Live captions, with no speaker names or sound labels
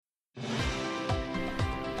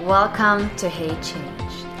Welcome to Hey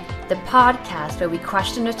Change, the podcast where we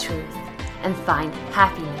question the truth and find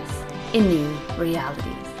happiness in new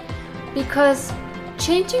realities. Because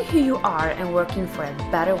changing who you are and working for a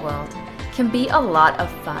better world can be a lot of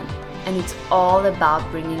fun, and it's all about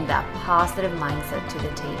bringing that positive mindset to the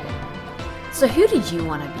table. So who do you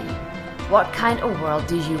want to be? What kind of world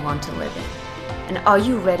do you want to live in? And are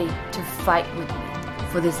you ready to fight with me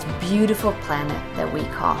for this beautiful planet that we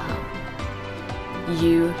call home?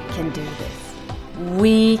 You can do this.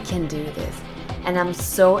 We can do this. And I'm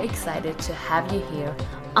so excited to have you here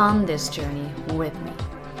on this journey with me.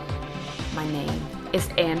 My name is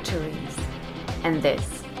Anne-Therese, and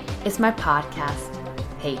this is my podcast,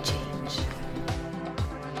 Hey Change.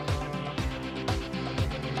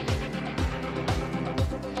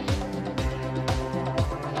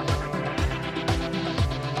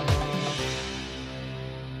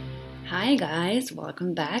 Hi guys,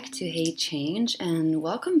 welcome back to Hey Change, and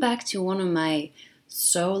welcome back to one of my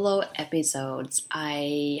solo episodes.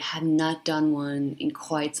 I have not done one in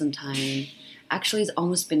quite some time. Actually, it's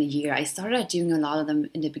almost been a year. I started doing a lot of them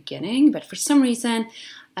in the beginning, but for some reason,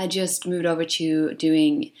 I just moved over to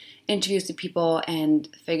doing interviews with people and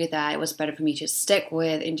figured that it was better for me to stick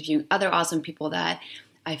with interviewing other awesome people that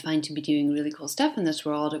I find to be doing really cool stuff in this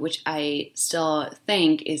world, which I still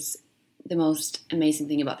think is the most amazing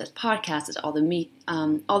thing about this podcast is all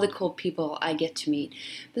the cool people I get to meet.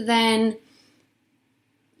 But then,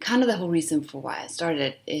 kind of the whole reason for why I started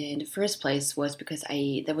it in the first place was because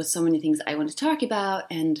there was so many things I wanted to talk about,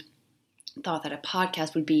 and thought that a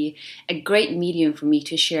podcast would be a great medium for me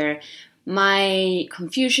to share my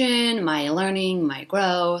confusion, my learning, my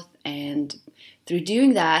growth, and through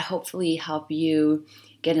doing that, hopefully help you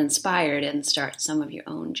get inspired and start some of your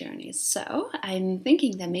own journeys. So I'm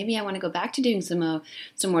thinking that maybe I want to go back to doing some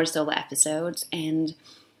more solo episodes. And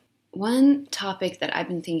one topic that I've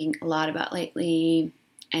been thinking a lot about lately,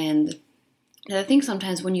 and I think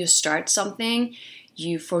sometimes when you start something,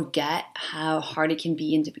 you forget how hard it can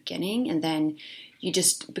be in the beginning, and then you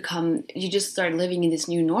just start living in this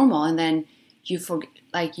new normal, and then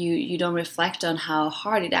you don't reflect on how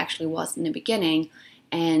hard it actually was in the beginning.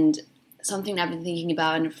 And something I've been thinking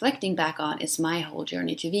about and reflecting back on is my whole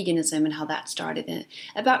journey to veganism and how that started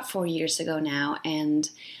about 4 years ago now. And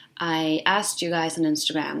I asked you guys on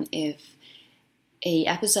Instagram if an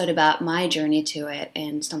episode about my journey to it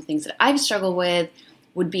and some things that I've struggled with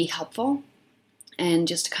would be helpful, and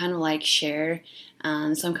just to kind of like share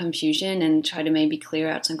some confusion and try to maybe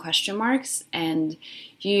clear out some question marks. And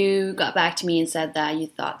you got back to me and said that you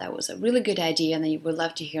thought that was a really good idea and that you would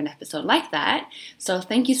love to hear an episode like that. So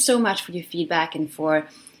thank you so much for your feedback and for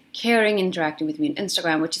caring and interacting with me on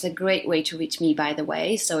Instagram, which is a great way to reach me, by the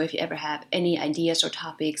way. So if you ever have any ideas or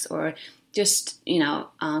topics or just,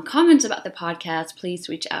 comments about the podcast, please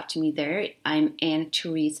reach out to me there. I'm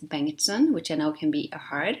Anne-Therese Bengtsson, which I know can be a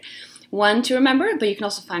hard one to remember, but you can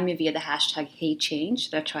also find me via the hashtag HeyChange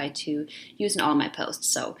that I try to use in all my posts.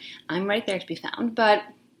 So I'm right there to be found. But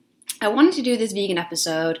I wanted to do this vegan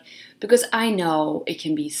episode because I know it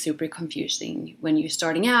can be super confusing when you're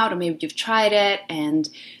starting out, or maybe you've tried it and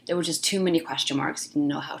there were just too many question marks you didn't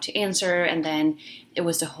know how to answer, and then it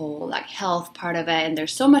was the whole health part of it, and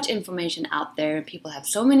there's so much information out there, people have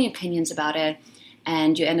so many opinions about it,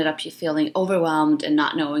 and you ended up feeling overwhelmed and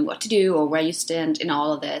not knowing what to do or where you stand in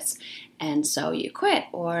all of this, and so you quit.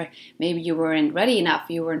 Or maybe you weren't ready enough,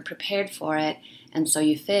 you weren't prepared for it, and so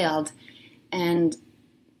you failed. And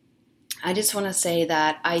I just want to say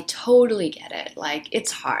that I totally get it.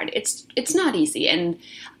 It's hard. It's not easy. And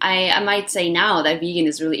I might say now that vegan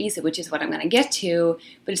is really easy, which is what I'm going to get to,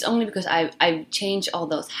 but it's only because I've changed all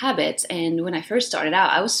those habits. And when I first started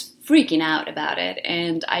out, I was freaking out about it.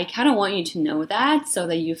 And I kind of want you to know that so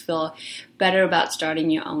that you feel better about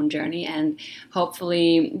starting your own journey and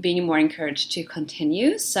hopefully being more encouraged to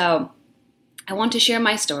continue. So I want to share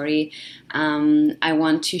my story. I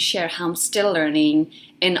want to share how I'm still learning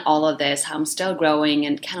in all of this, how I'm still growing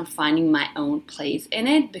and kind of finding my own place in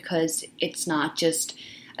it, because it's not just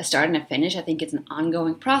a start and a finish. I think it's an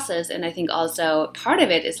ongoing process, and I think also part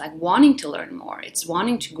of it is wanting to learn more. It's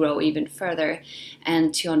wanting to grow even further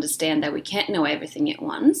and to understand that we can't know everything at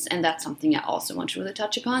once. And that's something I also want to really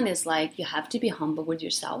touch upon is you have to be humble with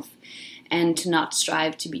yourself and to not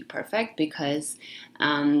strive to be perfect, because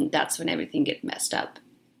that's when everything gets messed up.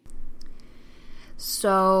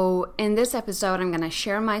 So in this episode, I'm going to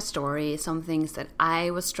share my story, some things that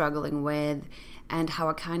I was struggling with and how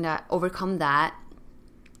I kind of overcome that.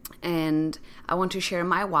 And I want to share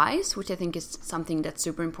my whys, which I think is something that's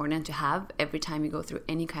super important to have every time you go through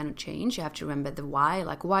any kind of change. You have to remember the why,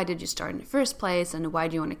 like why did you start in the first place, and why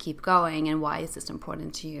do you want to keep going, and why is this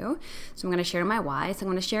important to you? So I'm going to share my whys. I'm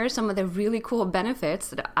going to share some of the really cool benefits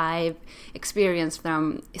that I've experienced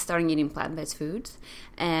from starting eating plant-based foods.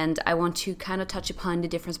 And I want to kind of touch upon the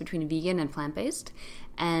difference between vegan and plant-based.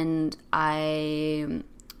 And I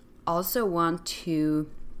also want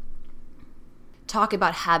to talk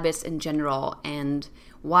about habits in general and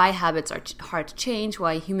why habits are hard to change,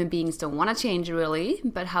 why human beings don't want to change really,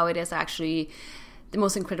 but how it is actually the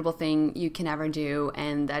most incredible thing you can ever do,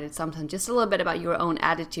 and that it's sometimes just a little bit about your own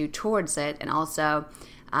attitude towards it, and also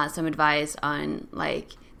some advice on like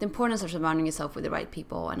the importance of surrounding yourself with the right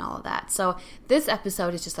people and all of that. So this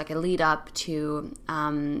episode is just like a lead up to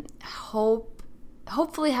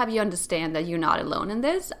hopefully have you understand that you're not alone in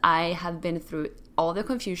this. I have been through all the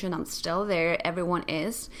confusion. I'm still there. Everyone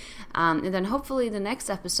is. And then hopefully the next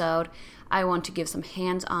episode, I want to give some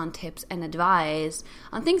hands-on tips and advice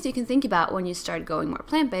on things you can think about when you start going more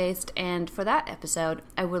plant-based. And for that episode,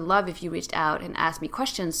 I would love if you reached out and asked me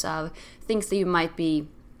questions of things that you might be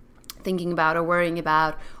thinking about or worrying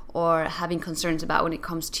about or having concerns about when it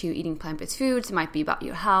comes to eating plant-based foods. It might be about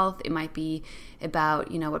your health. It might be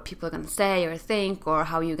about, what people are going to say or think, or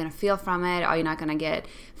how you're going to feel from it. Are you not going to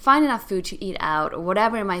find enough food to eat out, or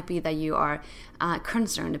whatever it might be that you are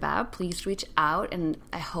concerned about. Please reach out, and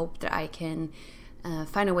I hope that I can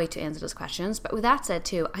find a way to answer those questions. But with that said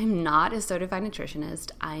too, I'm not a certified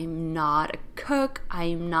nutritionist. I'm not a cook.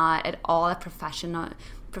 I'm not at all a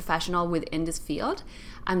professional within this field.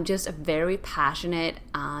 I'm just a very passionate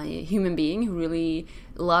human being who really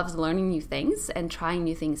loves learning new things and trying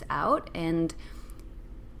new things out. And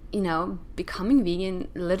becoming vegan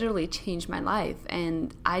literally changed my life,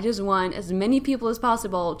 and I just want as many people as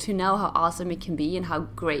possible to know how awesome it can be and how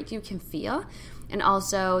great you can feel, and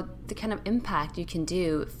also the kind of impact you can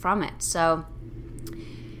do from it. So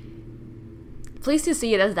please to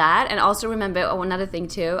see it as that. And also remember another thing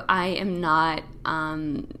too, I am not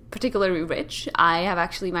particularly rich. I have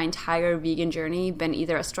actually my entire vegan journey been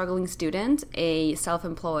either a struggling student, a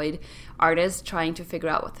self-employed artist trying to figure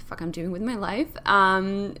out what the fuck I'm doing with my life.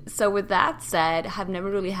 So with that said, I have never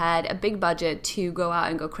really had a big budget to go out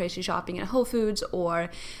and go crazy shopping at Whole Foods or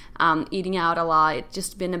eating out a lot. It's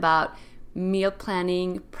just been about meal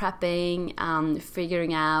planning, prepping,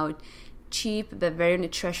 figuring out cheap but very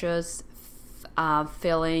nutritious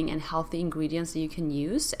filling and healthy ingredients that you can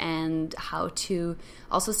use, and how to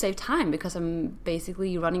also save time, because I'm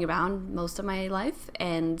basically running around most of my life,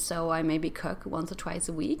 and so I maybe cook once or twice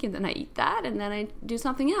a week, and then I eat that, and then I do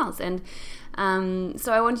something else. And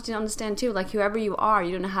so I want you to understand too, like whoever you are,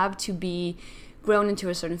 you don't have to be grown into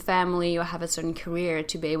a certain family or have a certain career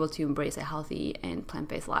to be able to embrace a healthy and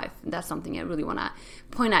plant-based life. And that's something I really want to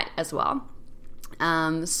point out as well.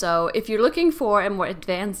 So if you're looking for a more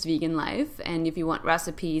advanced vegan life, and if you want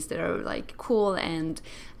recipes that are like cool and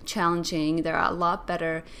challenging, there are a lot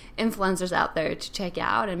better influencers out there to check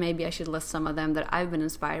out, and maybe I should list some of them that I've been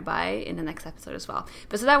inspired by in the next episode as well.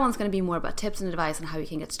 But so that one's going to be more about tips and advice on how you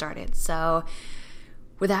can get started. So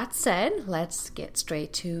with that said, let's get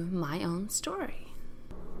straight to my own story.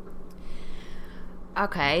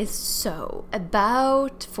 Okay, so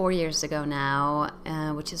about 4 years ago now,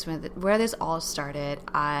 which is where this all started,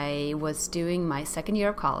 I was doing my second year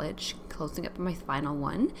of college, closing up my final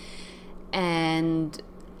one, and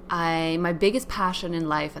my biggest passion in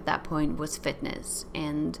life at that point was fitness,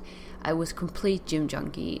 and I was complete gym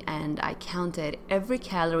junkie, and I counted every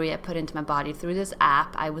calorie I put into my body through this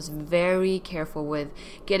app. I was very careful with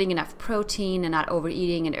getting enough protein and not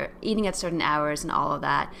overeating and eating at certain hours and all of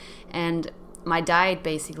that, and my diet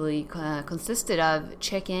basically consisted of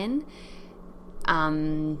chicken,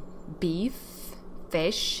 beef,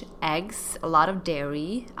 fish, eggs, a lot of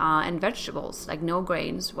dairy, and vegetables, like no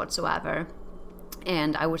grains whatsoever.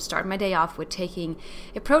 And I would start my day off with taking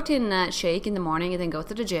a protein shake in the morning, and then go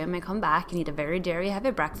to the gym and come back and eat a very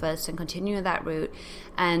dairy-heavy breakfast and continue that route.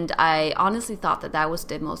 And I honestly thought that was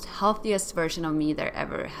the most healthiest version of me there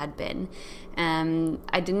ever had been.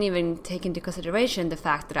 I didn't even take into consideration the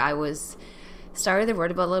fact that I was, sorry the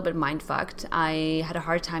word, but a little bit mind-fucked. I had a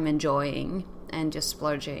hard time enjoying and just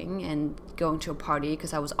splurging and going to a party,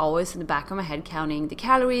 because I was always in the back of my head counting the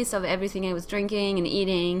calories of everything I was drinking and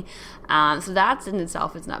eating. So that in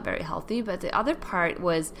itself is not very healthy. But the other part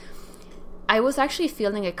was I was actually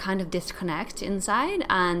feeling a kind of disconnect inside,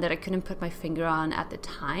 and that I couldn't put my finger on at the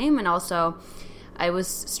time. And also I was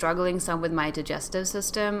struggling some with my digestive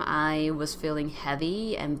system. I was feeling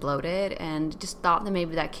heavy and bloated, and just thought that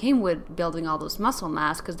maybe that came with building all those muscle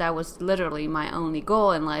mass, because that was literally my only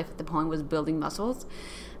goal in life at the point, was building muscles,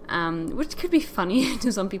 which could be funny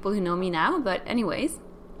to some people who know me now. But anyways,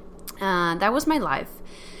 that was my life,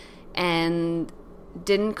 and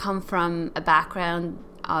didn't come from a background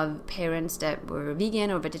of parents that were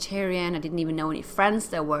vegan or vegetarian. I didn't even know any friends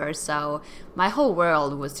that were. So my whole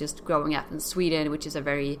world was just growing up in Sweden, which is a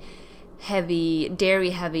very heavy,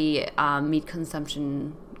 dairy-heavy meat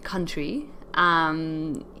consumption country.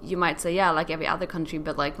 You might say, yeah, like every other country,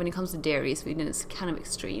 but like when it comes to dairy, Sweden is kind of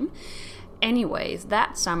extreme. Anyways,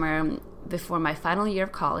 that summer, before my final year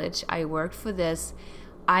of college, I worked for this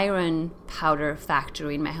iron powder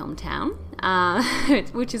factory in my hometown,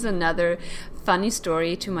 which is another funny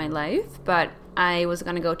story to my life. But I was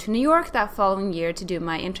going to go to New York that following year to do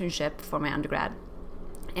my internship for my undergrad,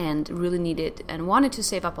 and really needed and wanted to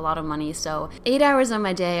save up a lot of money. So 8 hours of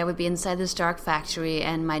my day I would be inside this dark factory,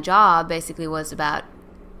 and my job basically was about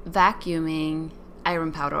vacuuming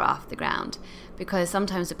iron powder off the ground, because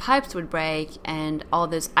sometimes the pipes would break and all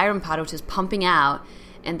this iron powder was just pumping out,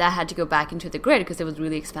 and that had to go back into the grid because it was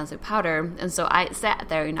really expensive powder. And so I sat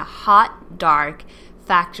there in a hot, dark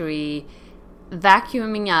factory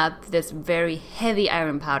vacuuming up this very heavy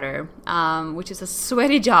iron powder, which is a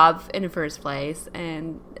sweaty job in the first place,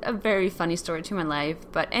 and a very funny story to my life.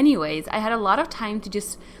 But anyways, I had a lot of time to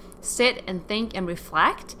just sit and think and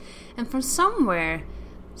reflect, and from somewhere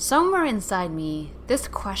inside me, this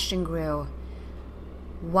question grew: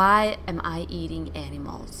 why am I eating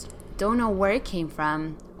animals? Don't know where it came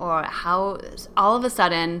from, or how all of a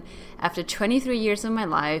sudden, after 23 years of my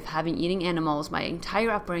life having eating animals, my entire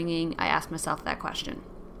upbringing, I asked myself that question.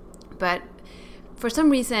 But for some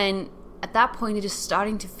reason, at that point, it just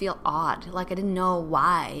starting to feel odd. Like I didn't know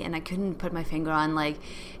why, and I couldn't put my finger on, like,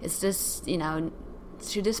 is this,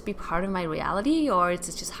 should this be part of my reality, or is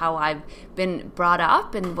this just how I've been brought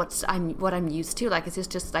up and what I'm used to? Like, is this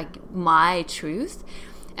just like my truth?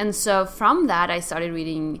 And so from that, I started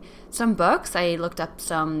reading some books. I looked up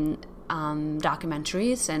some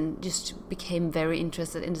documentaries and just became very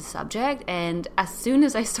interested in the subject. And as soon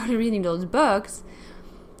as I started reading those books,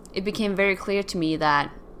 it became very clear to me that,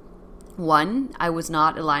 one, I was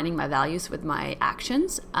not aligning my values with my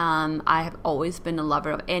actions. I have always been a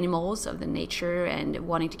lover of animals, of the nature, and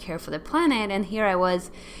wanting to care for the planet. And here I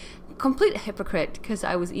was, complete hypocrite, because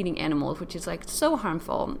I was eating animals, which is like so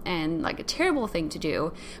harmful and like a terrible thing to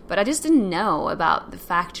do. But I just didn't know about the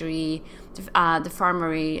factory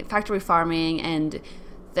farming, and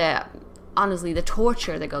the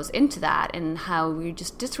torture that goes into that, and how we're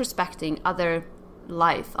just disrespecting other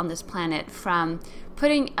life on this planet from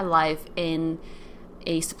putting a life in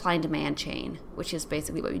a supply and demand chain, which is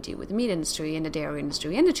basically what we do with the meat industry and the dairy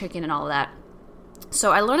industry and the chicken and all of that.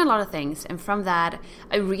 So I learned a lot of things, and from that,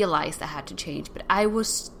 I realized I had to change. But I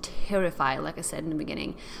was terrified, like I said in the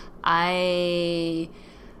beginning. I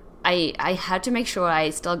had to make sure I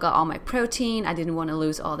still got all my protein. I didn't want to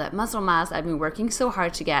lose all that muscle mass I've been working so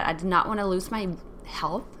hard to get. I did not want to lose my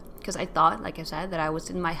health, because I thought, like I said, that I was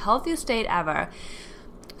in my healthiest state ever.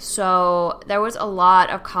 So there was a lot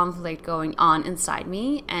of conflict going on inside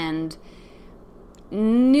me, and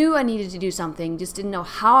knew I needed to do something, just didn't know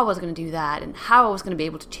how I was going to do that, and how I was going to be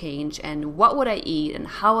able to change, and what would I eat, and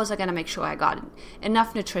how was I going to make sure I got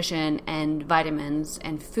enough nutrition and vitamins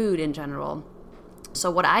and food in general. So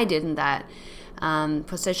what I did in that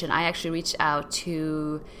position, I actually reached out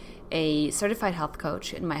to a certified health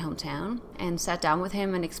coach in my hometown and sat down with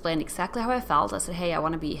him and explained exactly how I felt. I said, hey, I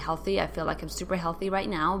want to be healthy. I feel like I'm super healthy right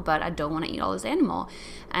now, but I don't want to eat all this animal.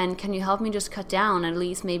 And can you help me just cut down, at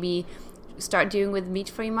least maybe start doing with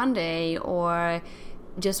meat-free Monday, or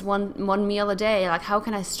just one meal a day? Like, how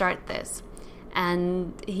can I start this?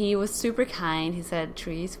 And he was super kind. He said,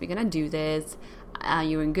 Therese, we're going to do this.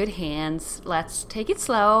 You're in good hands. Let's take it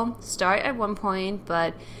slow. Start at one point,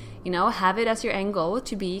 but, have it as your end goal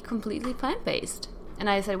to be completely plant-based. And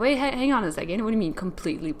I said, wait, hang on a second. What do you mean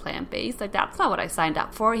completely plant-based? Like, that's not what I signed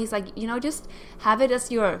up for. He's like, just have it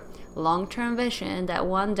as your long-term vision that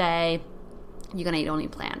one day you're going to eat only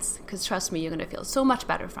plants, because trust me, you're going to feel so much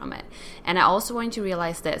better from it. And I also want you to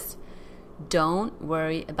realize this: don't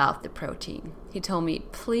worry about the protein. He told me,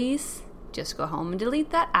 please just go home and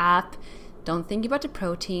delete that app. Don't think about the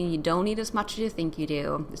protein. You don't need as much as you think you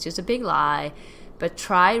do. It's just a big lie. But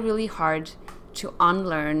try really hard to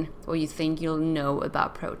unlearn what you think you'll know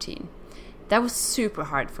about protein. That was super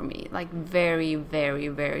hard for me, like very, very,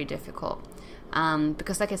 very difficult.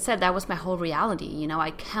 Because like I said, that was my whole reality.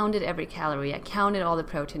 I counted every calorie. I counted all the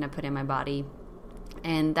protein I put in my body.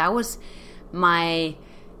 And that was my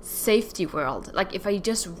safety world. Like if I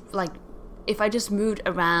just moved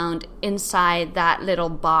around inside that little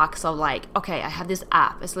box of like, okay, I have this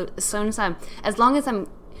app. As long as I'm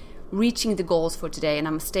reaching the goals for today and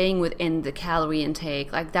I'm staying within the calorie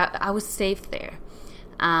intake, like that, I was safe there.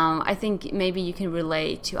 I think maybe you can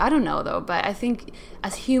relate to, I don't know though, but I think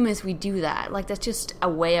as humans we do that. Like that's just a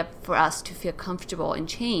way up for us to feel comfortable in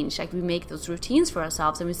change. Like we make those routines for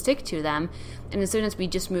ourselves and we stick to them. And as soon as we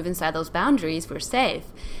just move inside those boundaries, we're safe.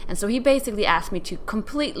 And so he basically asked me to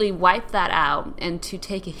completely wipe that out and to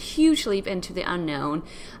take a huge leap into the unknown,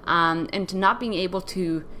 and to not being able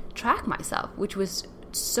to track myself, which was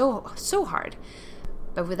so hard.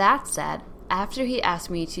 But with that said, after he asked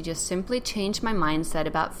me to just simply change my mindset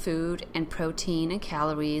about food and protein and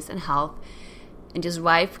calories and health and just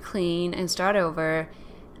wipe clean and start over,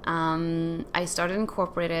 I started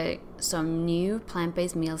incorporating some new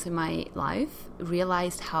plant-based meals in my life,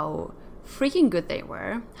 realized how freaking good they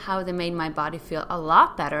were, how they made my body feel a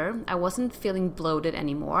lot better. I wasn't feeling bloated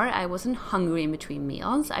anymore. I wasn't hungry in between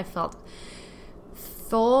meals. I felt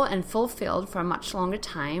full and fulfilled for a much longer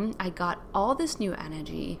time. I got all this new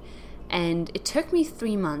energy. And it took me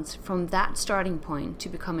 3 months from that starting point to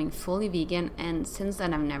becoming fully vegan, and since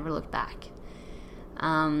then I've never looked back.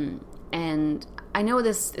 And I know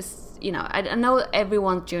this is, I know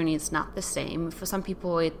everyone's journey is not the same. For some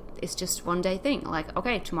people it's just one day thing, like,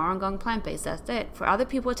 okay, tomorrow I'm going plant-based, that's it. For other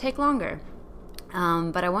people it take longer.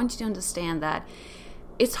 But I want you to understand that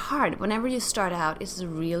it's hard. Whenever you start out, it's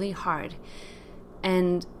really hard.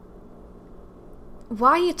 And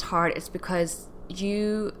why it's hard is because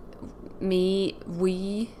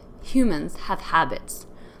we humans have habits,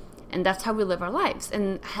 and that's how we live our lives.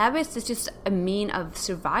 And habits is just a mean of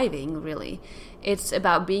surviving, really. It's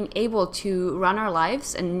about being able to run our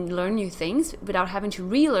lives and learn new things without having to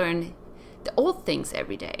relearn the old things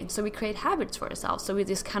every day. So we create habits for ourselves, so we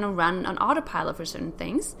just kind of run on autopilot for certain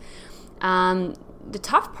things. The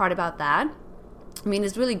tough part about that, I mean,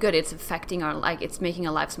 it's really good. It's affecting it's making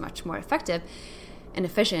our lives much more effective and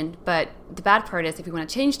efficient, but the bad part is if you want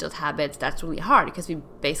to change those habits, that's really hard, because we're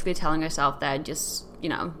basically telling ourselves that just,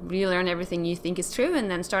 relearn everything you think is true and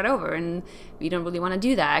then start over, and we don't really want to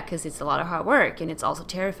do that because it's a lot of hard work, and it's also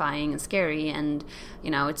terrifying and scary, and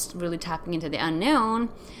it's really tapping into the unknown.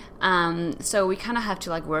 So we kind of have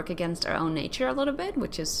to work against our own nature a little bit,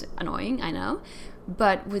 which is annoying, I know.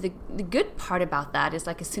 But with the good part about that is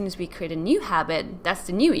as soon as we create a new habit, that's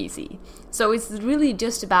the new easy. So it's really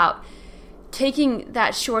just about taking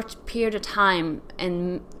that short period of time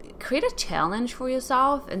and create a challenge for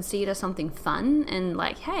yourself and see it as something fun, and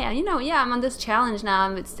hey, I'm on this challenge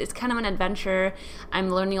now. It's kind of an adventure. I'm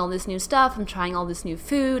learning all this new stuff. I'm trying all this new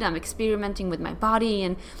food. I'm experimenting with my body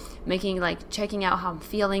and making checking out how I'm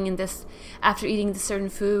feeling in this after eating this certain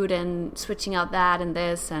food, and switching out that and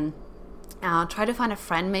this, and try to find a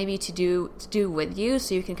friend maybe to do with you,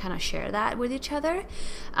 so you can kind of share that with each other.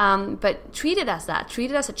 But treat it as that. Treat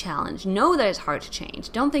it as a challenge. Know that it's hard to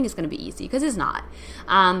change. Don't think it's going to be easy, because it's not.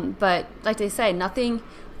 But like they say, nothing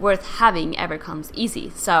worth having ever comes easy.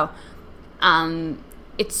 So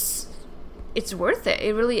it's worth it.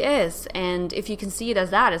 It really is. And if you can see it as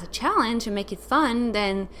that, as a challenge, and make it fun,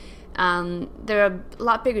 then there are a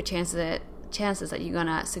lot bigger chances that you're going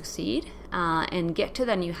to succeed and get to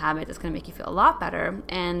that new habit that's going to make you feel a lot better.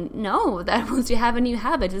 And know that once you have a new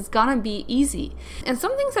habit, it's going to be easy. And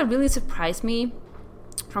some things that really surprised me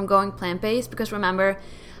from going plant-based, because remember,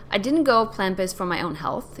 I didn't go plant-based for my own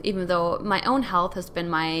health, even though my own health has been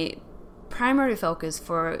my primary focus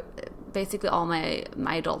for basically all my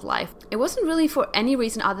adult life. It wasn't really for any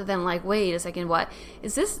reason other than wait a second, what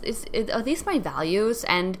is this? Are these my values?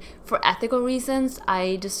 And for ethical reasons,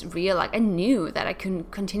 I just realized, I knew that I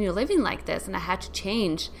couldn't continue living like this, and I had to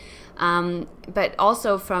change. But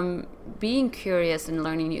also from being curious and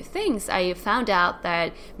learning new things, I found out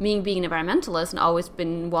that me being an environmentalist and always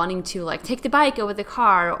been wanting to take the bike over the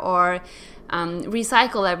car, or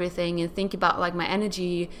recycle everything and think about my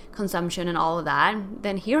energy consumption and all of that,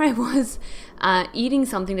 then here I was eating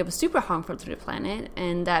something that was super harmful to the planet,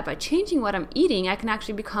 and that by changing what I'm eating, I can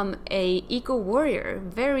actually become a eco-warrior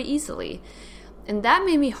very easily. And that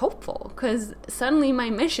made me hopeful, because suddenly my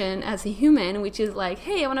mission as a human, which is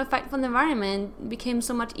hey, I want to fight for the environment, became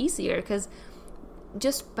so much easier, because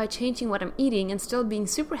just by changing what I'm eating and still being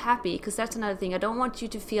super happy, because that's another thing. I don't want you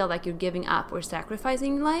to feel like you're giving up or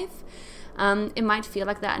sacrificing life. It might feel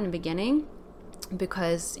like that in the beginning,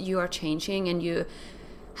 because you are changing and you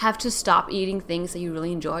have to stop eating things that you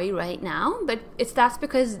really enjoy right now, but that's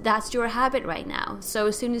because that's your habit right now. So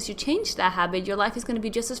as soon as you change that habit, your life is going to be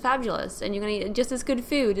just as fabulous, and you're going to eat just as good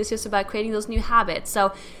food. It's just about creating those new habits.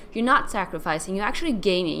 So you're not sacrificing, you're actually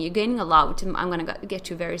gaining. You're gaining a lot, which I'm going to get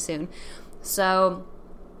to very soon. So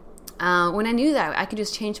when I knew that I could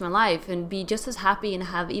just change my life and be just as happy and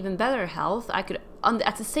have even better health, I could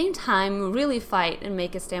at the same time really fight and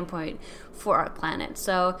make a standpoint for our planet.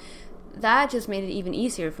 So that just made it even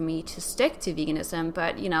easier for me to stick to veganism.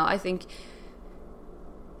 But, I think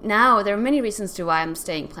now there are many reasons to why I'm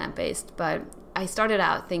staying plant-based, but I started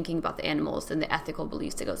out thinking about the animals and the ethical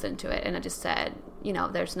beliefs that goes into it. And I just said,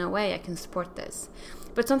 there's no way I can support this.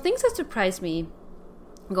 But some things that surprised me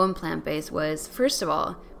going plant-based was, first of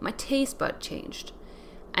all, my taste bud changed.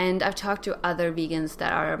 And I've talked to other vegans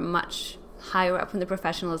that are much higher up in the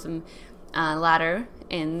professionalism ladder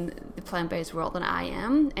in the plant-based world than I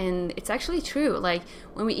am, and it's actually true. Like,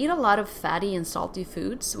 when we eat a lot of fatty and salty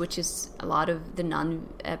foods, which is a lot of the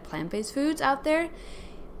non-plant-based foods out there,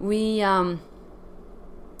 we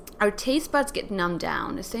our taste buds get numbed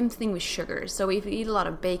down. The same thing with sugar. So if we eat a lot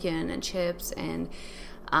of bacon and chips and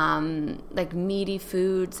like meaty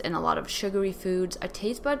foods and a lot of sugary foods, our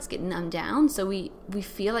taste buds get numbed down. So we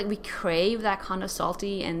feel like we crave that kind of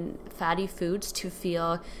salty and fatty foods to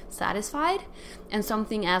feel satisfied. And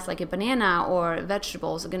something as like a banana or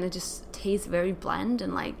vegetables are going to just taste very bland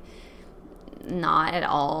and like not at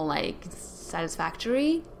all like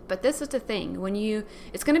satisfactory. But this is the thing,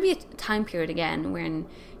 it's going to be a time period again when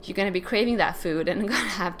you're going to be craving that food and you're going to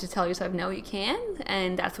have to tell yourself, no, you can't.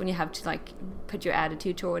 And that's when you have to like put your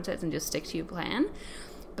attitude towards it and just stick to your plan.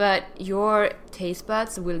 But your taste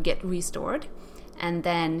buds will get restored. And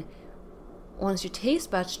then once your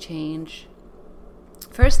taste buds change,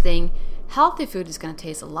 first thing, healthy food is going to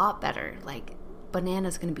taste a lot better. Like, banana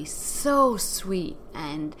is going to be so sweet,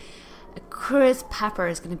 and a crisp pepper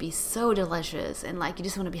is going to be so delicious, and like you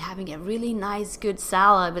just want to be having a really nice good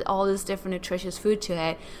salad with all this different nutritious food to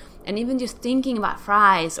it. And even just thinking about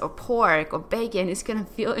fries or pork or bacon is going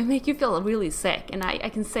to make you feel really sick. And I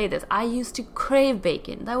can say this, I used to crave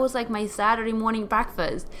bacon. That was like my Saturday morning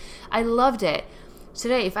breakfast. I loved it.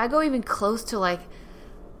 Today, if I go even close to like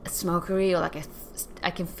a smokery, or like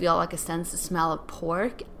I can feel like a sense of smell of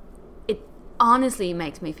pork, honestly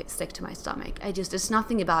makes me sick to my stomach. There's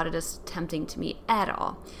nothing about it that's tempting to me at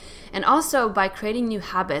all. And also, by creating new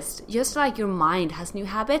habits, just like your mind has new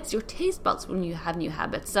habits, your taste buds will have new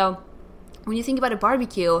habits. So when you think about a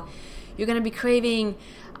barbecue, you're going to be craving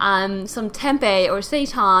some tempeh or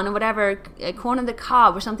seitan or whatever, corn on the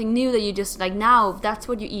cob or something new that you just like. Now that's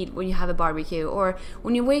what you eat when you have a barbecue. Or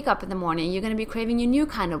when you wake up in the morning, you're going to be craving your new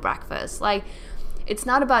kind of breakfast. Like, it's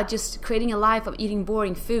not about just creating a life of eating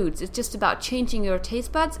boring foods. It's just about changing your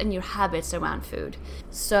taste buds and your habits around food.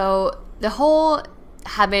 So the whole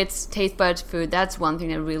habits, taste buds, food, that's one thing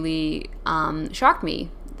that really shocked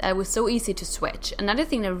me. It was so easy to switch. Another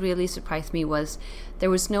thing that really surprised me was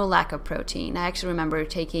there was no lack of protein. I actually remember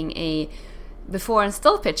taking a before and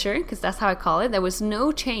still picture, because that's how I call it. There was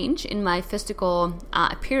no change in my physical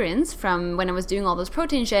appearance from when I was doing all those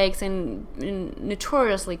protein shakes and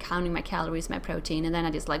notoriously counting my calories, my protein, and then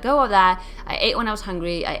I just let go of that. I ate when I was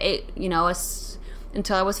hungry. I ate,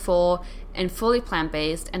 until I was full and fully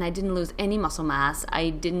plant-based, and I didn't lose any muscle mass.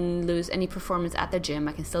 I didn't lose any performance at the gym.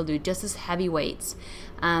 I can still do just as heavy weights.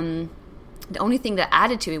 The only thing that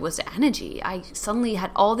added to it was the energy. I suddenly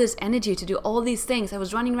had all this energy to do all these things. I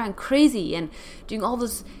was running around crazy and doing all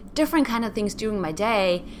those different kind of things during my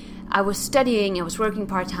day. I was studying, I was working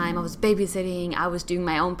part-time, I was babysitting, I was doing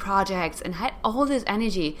my own projects, and had all this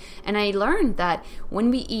energy. And I learned that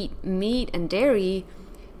when we eat meat and dairy,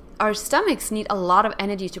 our stomachs need a lot of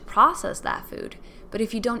energy to process that food. But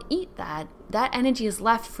if you don't eat that, that energy is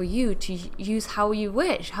left for you to use how you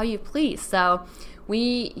wish, how you please. So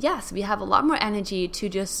we have a lot more energy to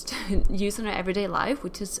just use in our everyday life,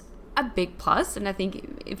 which is a big plus. And I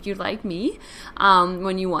think if you're like me,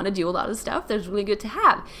 when you want to do a lot of stuff, that's really good to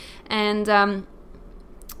have. And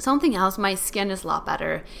something else, my skin is a lot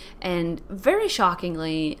better. And very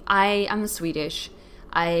shockingly, I'm Swedish.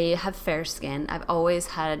 I have fair skin. I've always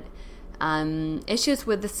had issues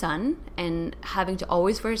with the sun and having to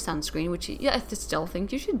always wear sunscreen, which I still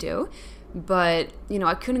think you should do. But,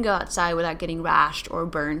 I couldn't go outside without getting rashed or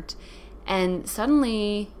burnt. And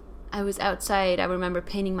suddenly I was outside. I remember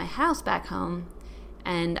painting my house back home,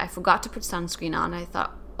 and I forgot to put sunscreen on. I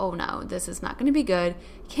thought, oh no, this is not going to be good.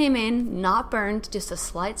 Came in, not burnt, just a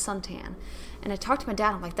slight suntan. And I talked to my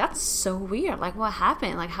dad. I'm like, that's so weird. Like, what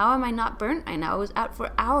happened? Like, how am I not burnt? I know I was out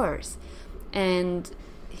for hours. And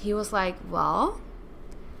he was like, well,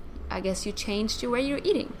 I guess you changed your way you're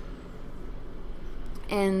eating.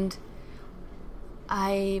 And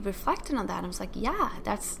I reflected on that. I was like, yeah,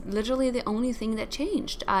 that's literally the only thing that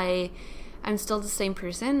changed. I'm still the same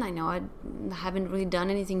person. I know I haven't really done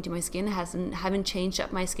anything to my skin. Haven't changed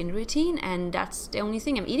up my skin routine, and that's the only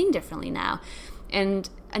thing. I'm eating differently now. And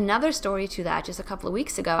another story to that, just a couple of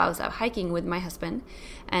weeks ago, I was out hiking with my husband,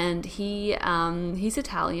 and he's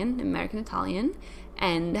Italian, American Italian,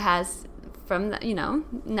 and has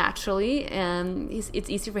naturally, it's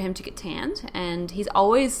easy for him to get tanned, and he's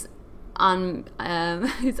always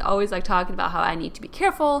like talking about how I need to be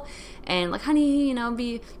careful, and like, honey,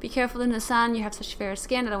 be careful in the sun, you have such fair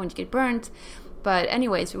skin, I don't want you to get burnt. But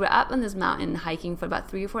anyways, we were up on this mountain hiking for about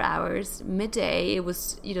 3 or 4 hours. Midday, it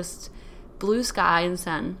was just blue sky and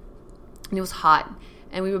sun, and it was hot,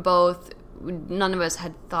 and none of us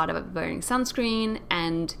had thought about wearing sunscreen,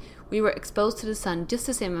 and we were exposed to the sun just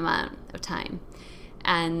the same amount of time.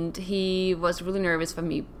 And he was really nervous for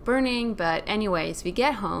me burning. But anyways, we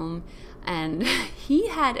get home, and he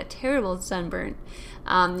had a terrible sunburn.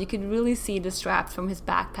 You could really see the straps from his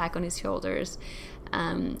backpack on his shoulders.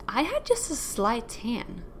 I had just a slight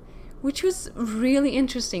tan, which was really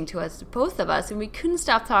interesting to us, both of us, and we couldn't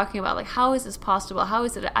stop talking about, like, how is this possible? How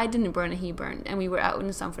is it that I didn't burn and he burned? And we were out in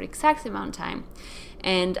the sun for the exact same amount of time.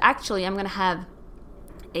 And actually, I'm going to have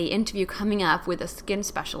a interview coming up with a skin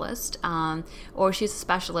specialist, or she's a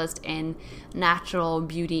specialist in natural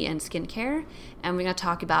beauty and skincare, and we're going to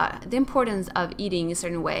talk about the importance of eating a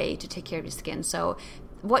certain way to take care of your skin. So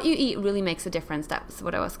what you eat really makes a difference. That's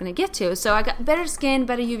what I was going to get to. So I got better skin,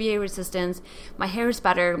 better UVA resistance, my hair is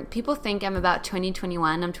better. People think I'm about 20,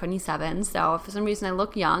 21, I'm 27, so if for some reason I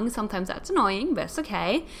look young, sometimes that's annoying, but it's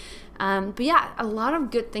okay. But yeah, a lot of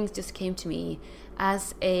good things just came to me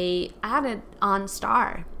as a added on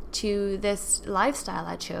star to this lifestyle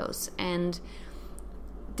I chose. And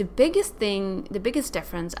the biggest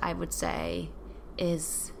difference, I would say,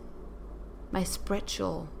 is my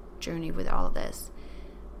spiritual journey with all of this.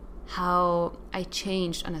 How I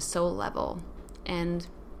changed on a soul level. And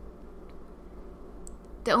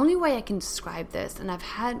the only way I can describe this, and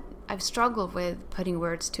I've struggled with putting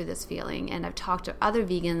words to this feeling, and I've talked to other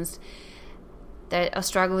vegans that are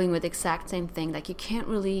struggling with the exact same thing. Like, you can't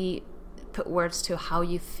really put words to how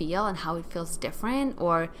you feel and how it feels different,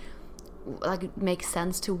 or like it makes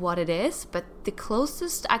sense to what it is. But the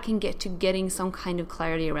closest I can get to getting some kind of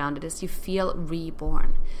clarity around it is you feel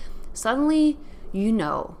reborn. Suddenly,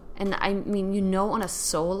 and I mean, on a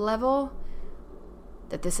soul level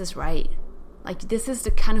that this is right. Like, this is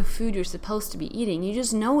the kind of food you're supposed to be eating. You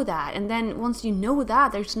just know that. And then once you know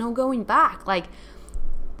that, there's no going back. Like,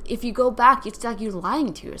 if you go back, it's like you're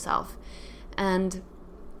lying to yourself. And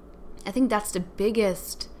I think that's the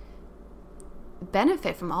biggest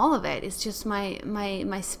benefit from all of it. It's just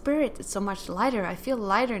my spirit is so much lighter. I feel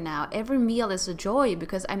lighter now. Every meal is a joy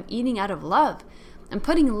because I'm eating out of love. I'm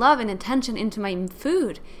putting love and intention into my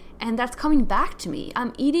food, and that's coming back to me.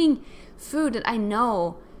 I'm eating food that I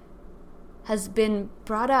know has been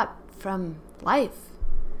brought up from life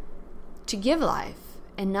to give life,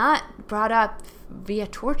 and not brought up via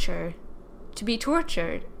torture to be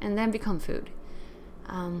tortured and then become food.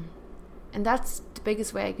 And that's the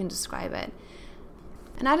biggest way I can describe it.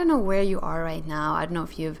 And I don't know where you are right now. I don't know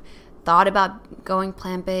if you've thought about going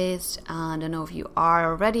plant-based. I don't know if you are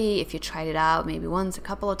already, if you tried it out maybe once, a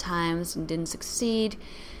couple of times and didn't succeed.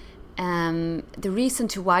 The reason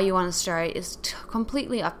to why you want to start is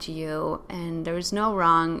completely up to you, and there is no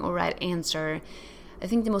wrong or right answer. I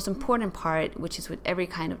think the most important part, which is with every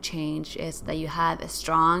kind of change, is that you have a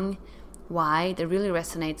strong why that really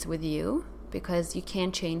resonates with you, because you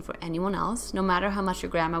can't change for anyone else, no matter how much your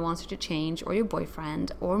grandma wants you to change, or your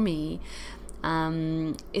boyfriend, or me.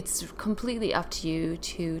 It's completely up to you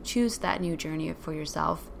to choose that new journey for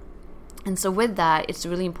yourself. And so with that, it's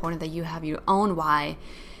really important that you have your own why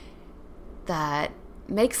that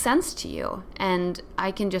makes sense to you. And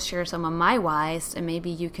I can just share some of my whys, and maybe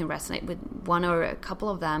you can resonate with one or a couple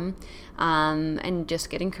of them, and just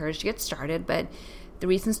get encouraged to get started. But the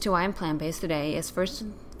reasons to why I'm plant-based today is first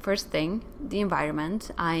thing, the environment.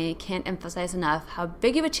 I can't emphasize enough how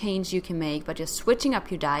big of a change you can make by just switching up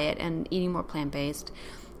your diet and eating more plant-based.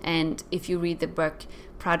 And if you read the book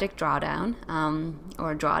Project Drawdown,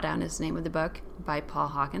 or Drawdown is the name of the book by Paul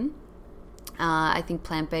Hawken, I think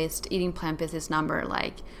eating plant-based is number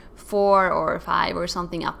like 4 or 5 or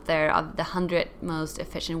something up there of the 100 most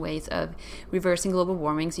efficient ways of reversing global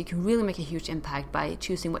warming. So you can really make a huge impact by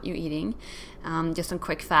choosing what you're eating. Just some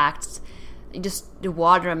quick facts. Just the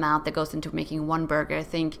water amount that goes into making one burger. I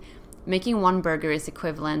think making one burger is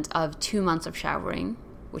equivalent of 2 months of showering.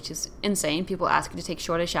 which is insane. People ask you to take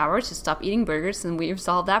shorter showers to stop eating burgers, and we've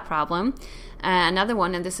solved that problem. Another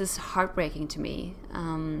one, and this is heartbreaking to me.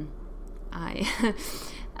 I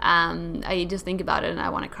I just think about it and I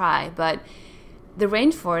want to cry. But the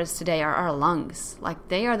rainforests today are our lungs. Like,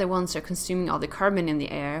 they are the ones that are consuming all the carbon in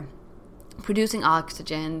the air, producing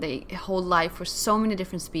oxygen. They hold life for so many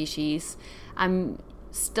different species.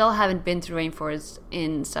 Still haven't been to rainforests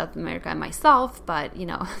in South America myself, but,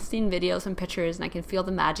 I've seen videos and pictures and I can feel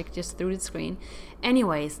the magic just through the screen.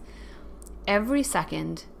 Anyways, every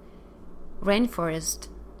second, rainforest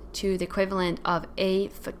to the equivalent of a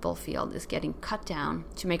football field is getting cut down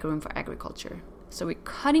to make room for agriculture. So we're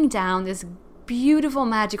cutting down this beautiful,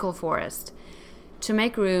 magical forest to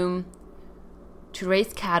make room to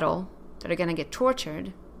raise cattle that are going to get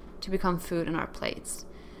tortured to become food on our plates.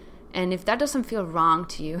 And if that doesn't feel wrong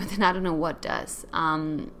to you, then I don't know what does.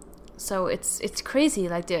 So it's crazy.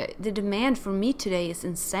 Like, the demand for meat today is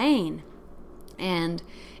insane. And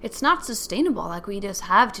it's not sustainable. Like, we just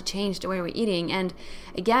have to change the way we're eating. And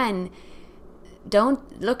again,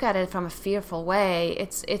 don't look at it from a fearful way.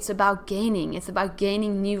 It's about gaining. It's about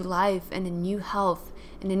gaining new life and a new health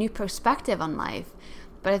and a new perspective on life.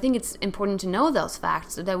 But I think it's important to know those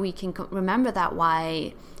facts so that we can remember that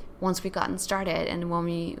why once we've gotten started and when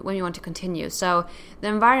we want to continue. So the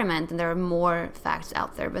environment, and there are more facts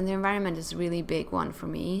out there, but the environment is a really big one for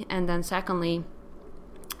me. And then secondly,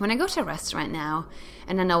 when I go to a restaurant now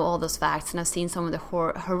and I know all those facts and I've seen some of the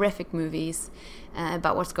horrific movies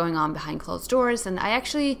about what's going on behind closed doors, and I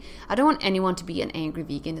don't want anyone to be an angry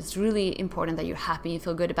vegan. It's really important that you're happy and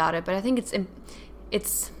feel good about it, but I think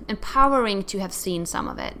it's empowering to have seen some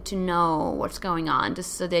of it, to know what's going on,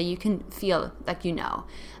 just so that you can feel like you know.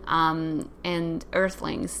 And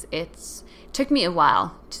Earthlings, it took me a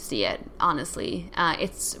while to see it, honestly.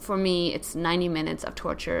 For me, it's 90 minutes of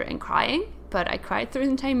torture and crying, but I cried through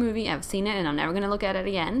the entire movie. I've seen it, and I'm never going to look at it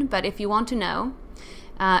again. But if you want to know,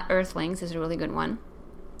 Earthlings is a really good one.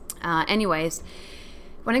 Anyways,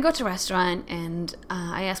 when I go to a restaurant and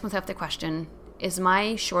I ask myself the question, is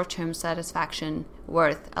my short-term satisfaction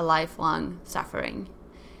worth a lifelong suffering?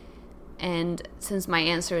 And since my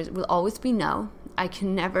answer will always be no, I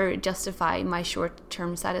can never justify my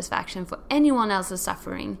short-term satisfaction for anyone else's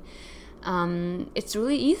suffering. It's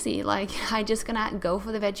really easy. Like, I just gonna go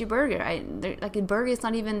for the veggie burger. A burger is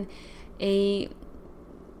not even a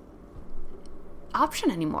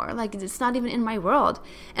option anymore. Like, it's not even in my world.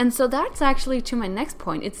 And so that's actually to my next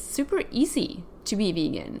point. It's super easy to be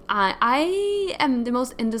vegan. I am the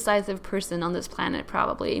most indecisive person on this planet,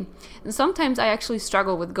 probably. And sometimes I actually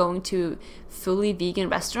struggle with going to fully vegan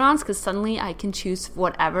restaurants because suddenly I can choose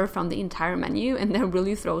whatever from the entire menu, and that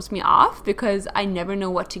really throws me off because I never know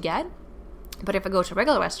what to get. But if I go to a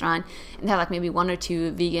regular restaurant and they have like maybe one or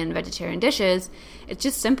two vegan, vegetarian dishes, it's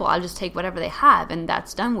just simple. I'll just take whatever they have and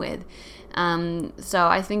that's done with. So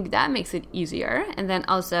I think that makes it easier. And then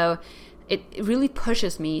also it really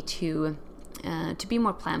pushes me to be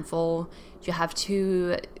more planful. You have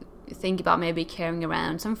to think about maybe carrying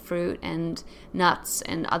around some fruit and nuts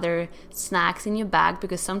and other snacks in your bag,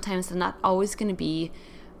 because sometimes they're not always going to be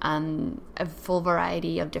a full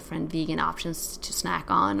variety of different vegan options to snack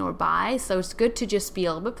on or buy. So it's good to just be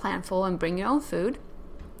a little bit planful and bring your own food,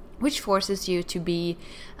 which forces you to be,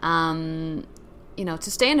 to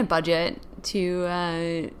stay on a budget,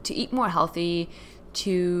 to eat more healthy,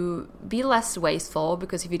 to be less wasteful,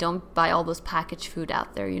 because if you don't buy all those packaged food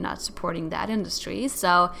out there, you're not supporting that industry.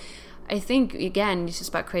 So I think, again, it's just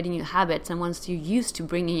about creating new habits, and once you're used to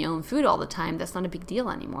bringing your own food all the time, that's not a big deal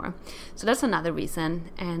anymore. So that's another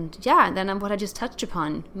reason. And then what I just touched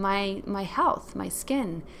upon, my health, my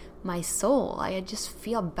skin, my soul, I just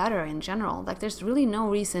feel better in general. Like, there's really no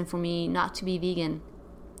reason for me not to be vegan.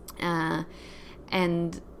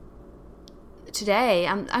 And today,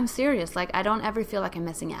 I'm serious. Like, I don't ever feel like I'm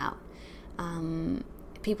missing out.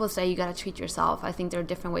 People say you gotta treat yourself. I think there are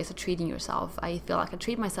different ways of treating yourself. I feel like I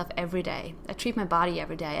treat myself every day. I treat my body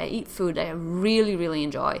every day. I eat food I really, really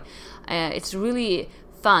enjoy. It's really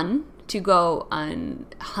fun to go on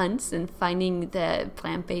hunts and finding the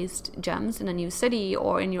plant-based gems in a new city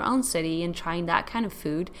or in your own city and trying that kind of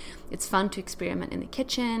food. It's fun to experiment in the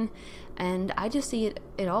kitchen. And I just see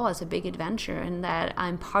it all as a big adventure, and that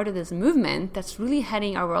I'm part of this movement that's really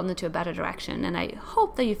heading our world into a better direction. And I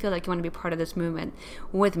hope that you feel like you want to be part of this movement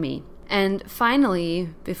with me. And finally,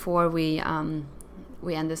 before we end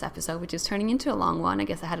this episode, which is turning into a long one, I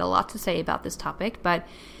guess I had a lot to say about this topic, but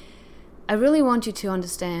I really want you to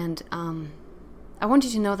understand, I want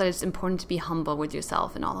you to know that it's important to be humble with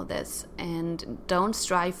yourself in all of this, and don't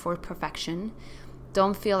strive for perfection.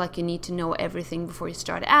 Don't feel like you need to know everything before you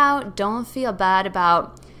start out. Don't feel bad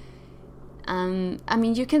about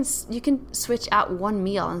you can switch out one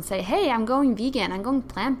meal and say, hey, I'm going vegan, I'm going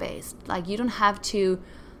plant-based. Like, you don't have to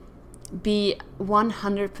be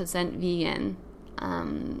 100% vegan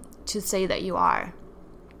to say that you are.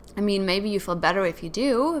 I mean, maybe you feel better if you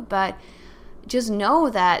do, but just know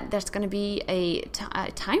that there's going to be a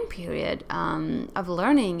time period of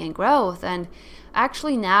learning and growth. And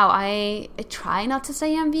actually now I try not to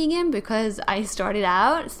say I'm vegan, because I started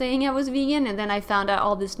out saying I was vegan, and then I found out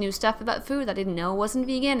all this new stuff about food that I didn't know wasn't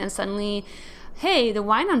vegan, and suddenly, hey, the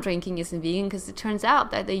wine I'm drinking isn't vegan because it turns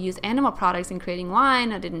out that they use animal products in creating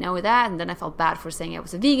wine. I didn't know that, and then I felt bad for saying I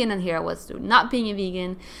was a vegan, and here I was not being a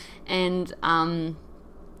vegan, and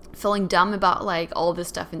feeling dumb about like all this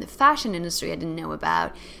stuff in the fashion industry I didn't know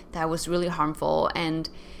about that was really harmful. And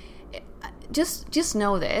just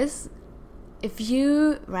know this: if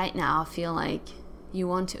you right now feel like you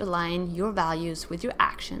want to align your values with your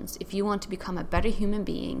actions, if you want to become a better human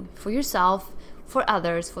being for yourself, for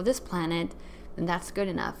others, for this planet, then that's good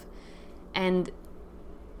enough. And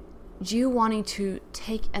you wanting to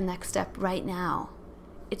take a next step right now,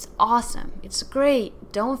 it's awesome. It's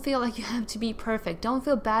great. Don't feel like you have to be perfect. Don't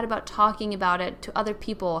feel bad about talking about it to other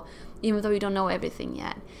people, even though you don't know everything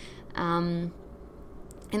yet. And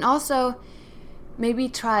also, maybe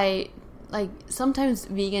try, like, sometimes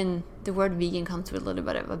the word vegan comes with a little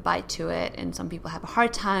bit of a bite to it, and some people have a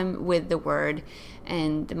hard time with the word,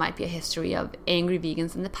 and there might be a history of angry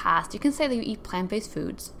vegans in the past. You can say that you eat plant-based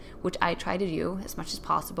foods, which I try to do as much as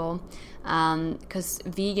possible, because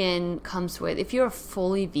vegan comes with, if you're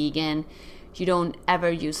fully vegan, you don't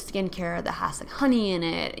ever use skincare that has like honey in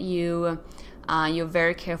it. You're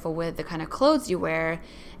very careful with the kind of clothes you wear,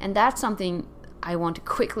 and that's something I want to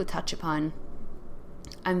quickly touch upon.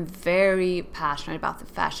 I'm very passionate about the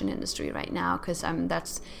fashion industry right now, because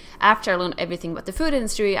that's after I learned everything about the food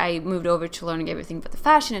industry, I moved over to learning everything about the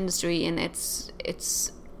fashion industry, and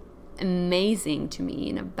it's amazing to me,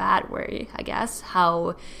 in a bad way, I guess,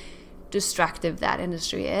 how destructive that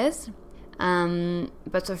industry is.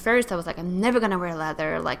 But so first I was like, I'm never gonna wear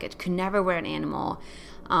leather, like I could never wear an animal.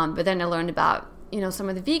 But then I learned about some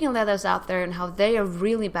of the vegan leathers out there and how they are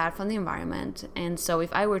really bad for the environment. And so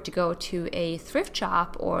if I were to go to a thrift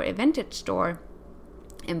shop or a vintage store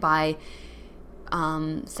and buy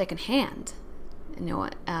secondhand,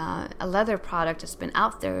 a leather product that's been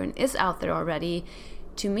out there and is out there already,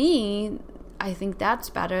 to me, I think that's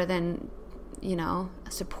better than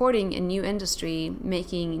supporting a new industry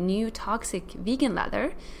making new toxic vegan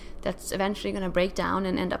leather that's eventually going to break down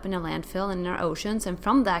and end up in a landfill and in our oceans, and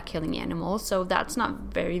from that killing animals. So that's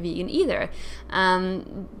not very vegan either.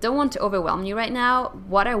 Don't want to overwhelm you right now.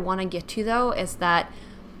 What I want to get to, though, is that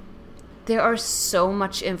there are so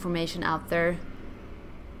much information out there.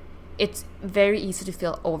 It's very easy to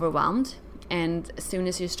feel overwhelmed. And as soon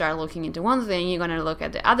as you start looking into one thing, you're going to look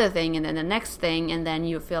at the other thing and then the next thing. And then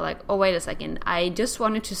you feel like, oh, wait a second. I just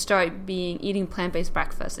wanted to start eating plant-based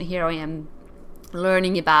breakfast. And here I am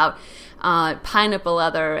learning about pineapple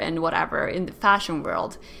leather and whatever in the fashion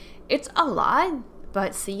world. It's a lot,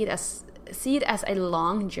 but see it as a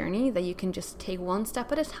long journey that you can just take one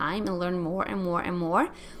step at a time and learn more and more and more.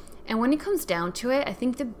 And when it comes down to it, I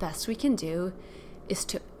think the best we can do is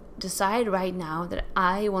to decide right now that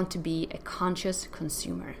I want to be a conscious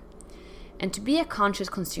consumer. And to be a conscious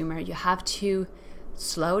consumer, you have to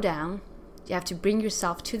slow down, you have to bring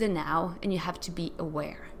yourself to the now, and you have to be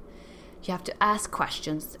aware. You have to ask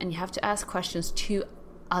questions, and you have to ask questions to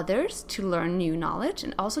others to learn new knowledge,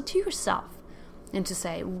 and also to yourself, and to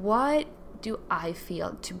say, what do I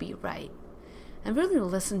feel to be right? And really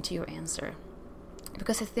listen to your answer.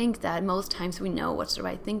 Because I think that most times we know what's the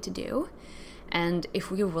right thing to do. And if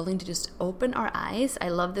we are willing to just open our eyes, I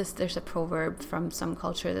love this. There's a proverb from some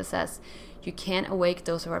culture that says, you can't awake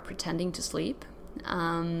those who are pretending to sleep.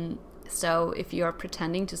 So if you're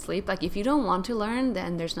pretending to sleep, like if you don't want to learn,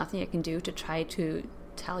 then there's nothing I can do to try to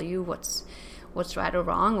tell you what's right or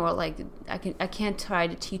wrong, or like I can't try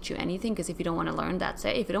to teach you anything, because if you don't want to learn, that's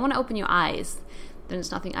it. If you don't want to open your eyes, then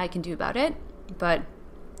there's nothing I can do about it. But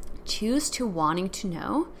choose to wanting to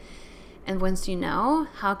know. And once you know,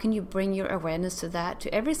 how can you bring your awareness to that,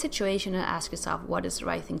 to every situation, and ask yourself, what is the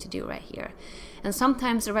right thing to do right here? And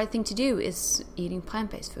sometimes the right thing to do is eating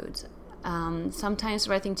plant-based foods. Sometimes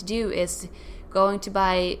the right thing to do is going to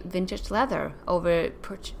buy vintage leather over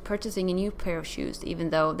purchasing a new pair of shoes,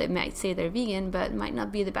 even though they might say they're vegan, but might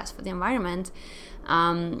not be the best for the environment.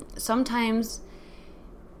 Sometimes,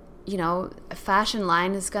 a fashion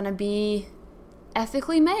line is going to be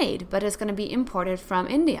ethically made, but it's going to be imported from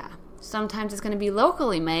India. Sometimes it's going to be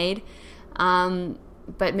locally made,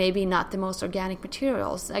 but maybe not the most organic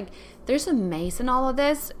materials. Like, there's a maze in all of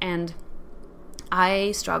this, and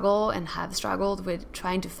I struggle and have struggled with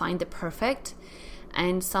trying to find the perfect.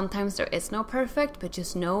 And sometimes there is no perfect, but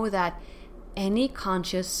just know that any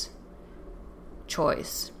conscious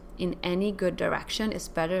choice in any good direction is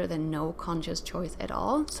better than no conscious choice at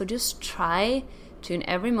all. So just try to, in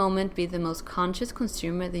every moment, be the most conscious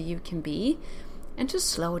consumer that you can be, and just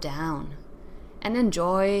slow down and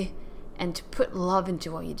enjoy, and to put love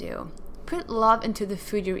into what you do. Put love into the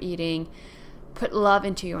food you're eating, put love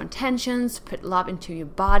into your intentions, put love into your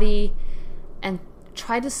body, and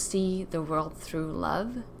try to see the world through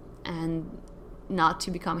love, and not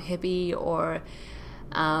to become hippie or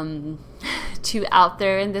too out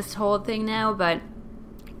there in this whole thing now, but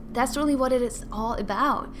that's really what it is all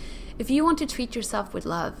about. If you want to treat yourself with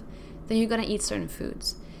love, then you're going to eat certain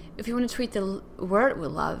foods. If you want to treat the world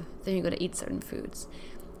with love, then you're going to eat certain foods.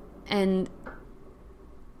 And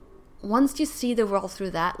once you see the world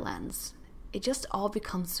through that lens, it just all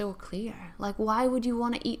becomes so clear. Like, why would you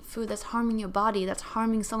want to eat food that's harming your body, that's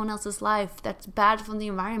harming someone else's life, that's bad for the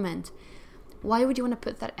environment? Why would you want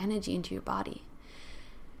to put that energy into your body?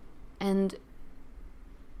 And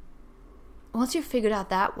once you've figured out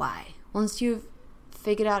that why, once you've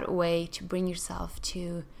figured out a way to bring yourself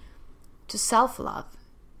to self-love,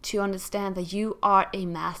 to understand that you are a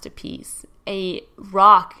masterpiece, a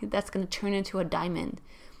rock that's going to turn into a diamond,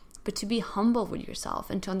 but to be humble with yourself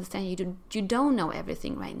and to understand you don't know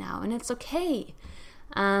everything right now, and it's okay.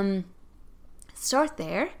 Start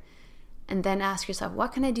there, and then ask yourself,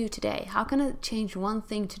 what can I do today? How can I change one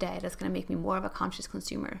thing today that's going to make me more of a conscious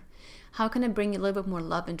consumer? How can I bring a little bit more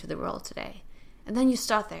love into the world today? And then you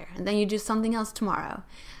start there, and then you do something else tomorrow.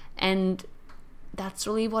 And that's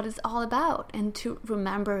really what it's all about. And to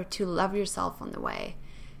remember to love yourself on the way,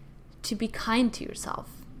 to be kind to yourself,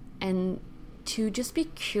 and to just be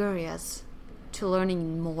curious, to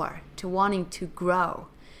learning more, to wanting to grow.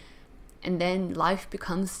 And then life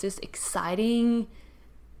becomes this exciting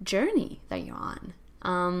journey that you're on.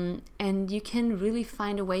 And you can really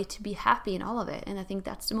find a way to be happy in all of it. And I think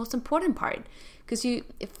that's the most important part. Because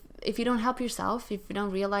if you don't help yourself, if you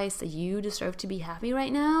don't realize that you deserve to be happy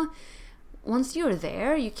right now, once you're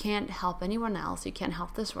there, you can't help anyone else. You can't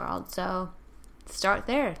help this world. So start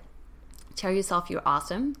there. Tell yourself you're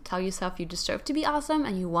awesome. Tell yourself you deserve to be awesome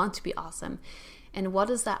and you want to be awesome. And what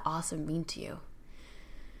does that awesome mean to you?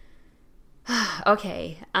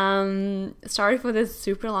 Okay, sorry for this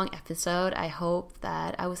super long episode. I hope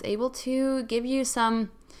that I was able to give you some,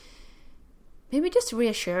 maybe just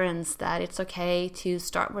reassurance that it's okay to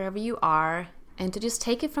start wherever you are and to just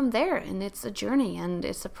take it from there. And it's a journey and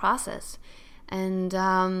it's a process.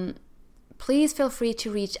 And please feel free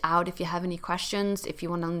to reach out if you have any questions, if you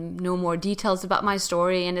want to know more details about my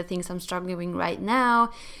story and the things I'm struggling with right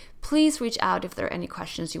now. Please reach out if there are any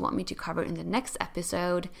questions you want me to cover in the next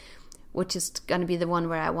episode, which is going to be the one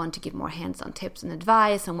where I want to give more hands-on tips and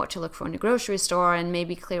advice on what to look for in the grocery store, and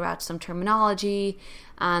maybe clear out some terminology,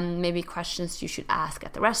 maybe questions you should ask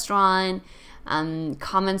at the restaurant,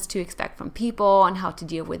 comments to expect from people and how to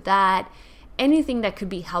deal with that. Anything that could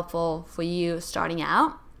be helpful for you starting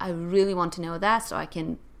out, I really want to know that so I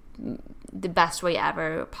can, the best way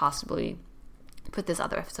ever, possibly put this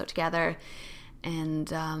other episode together.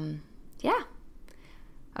 And yeah.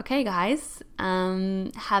 Okay, guys,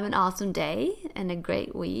 have an awesome day and a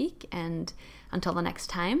great week. And until the next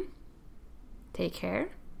time, take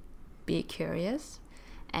care, be curious,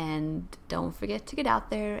 and don't forget to get out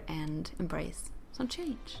there and embrace some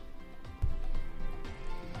change.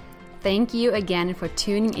 Thank you again for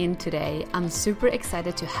tuning in today. I'm super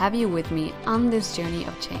excited to have you with me on this journey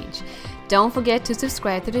of change. Don't forget to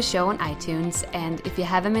subscribe to the show on iTunes. And if you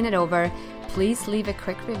have a minute over, please leave a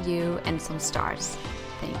quick review and some stars.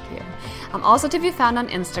 Thank you. I'm also to be found on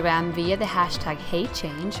Instagram via the hashtag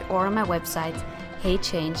HeyChange or on my website,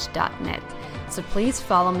 heychange.net. So please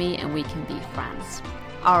follow me and we can be friends.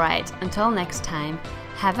 All right, until next time,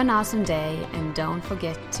 have an awesome day and don't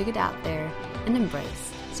forget to get out there and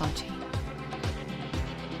embrace some change.